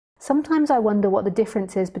Sometimes I wonder what the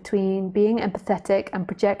difference is between being empathetic and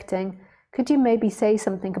projecting. Could you maybe say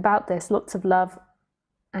something about this? Lots of love,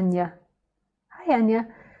 Anya. Hi, Anya.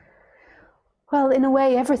 Well, in a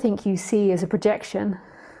way, everything you see is a projection.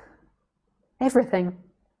 Everything.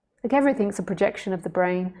 Like everything's a projection of the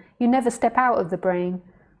brain. You never step out of the brain.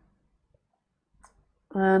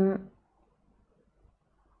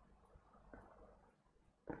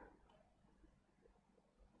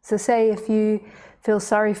 So say if you feel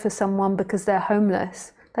sorry for someone because they're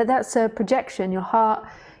homeless, that's a projection. Your heart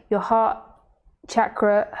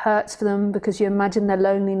chakra hurts for them because you imagine their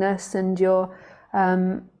loneliness, and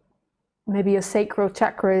maybe your sacral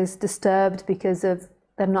chakra is disturbed because of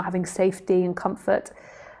them not having safety and comfort.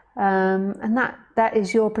 And that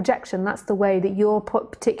is your projection. That's the way that your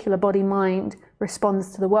particular body-mind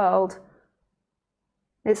responds to the world.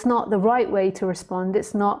 It's not the right way to respond.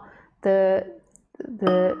 It's not the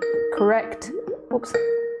correct,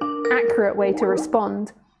 accurate way to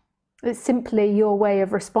respond. It's simply your way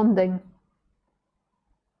of responding.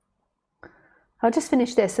 I'll just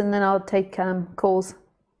finish this and then I'll take calls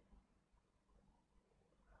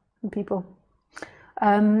from people.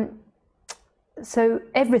 So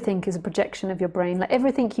everything is a projection of your brain. Like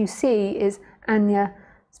everything you see is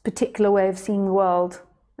Anya's particular way of seeing the world.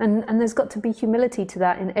 And there's got to be humility to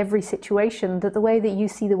that in every situation, that the way that you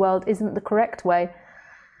see the world isn't the correct way.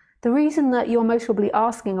 The reason that you're most probably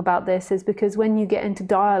asking about this is because when you get into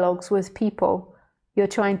dialogues with people, you're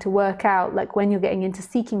trying to work out, like when you're getting into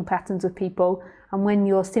seeking patterns with people and when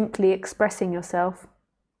you're simply expressing yourself.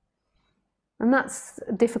 And that's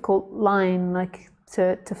a difficult line, like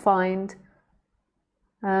to find.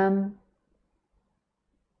 It's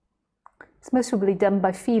most probably done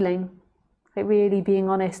by feeling, like really being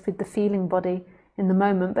honest with the feeling body in the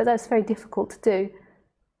moment, but that's very difficult to do,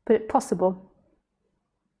 but it's possible.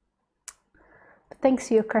 But thanks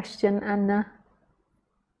for your question, Anna.